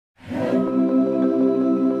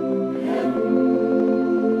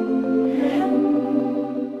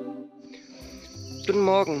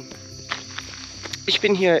Morgen. Ich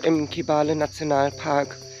bin hier im Kibaale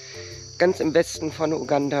Nationalpark, ganz im Westen von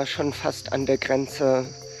Uganda, schon fast an der Grenze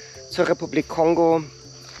zur Republik Kongo.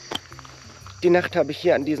 Die Nacht habe ich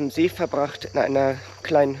hier an diesem See verbracht, in einer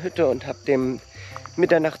kleinen Hütte, und habe dem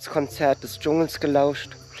Mitternachtskonzert des Dschungels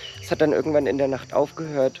gelauscht. Es hat dann irgendwann in der Nacht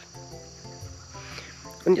aufgehört.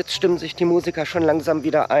 Und jetzt stimmen sich die Musiker schon langsam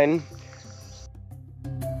wieder ein.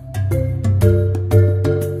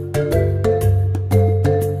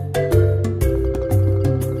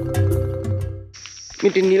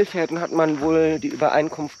 Mit den Nilpferden hat man wohl die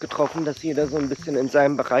Übereinkunft getroffen, dass jeder so ein bisschen in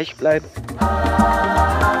seinem Bereich bleibt.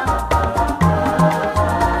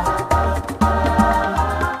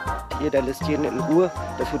 Jeder lässt jeden in Ruhe,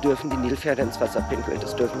 dafür dürfen die Nilpferde ins Wasser pinkeln,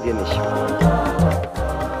 das dürfen wir nicht.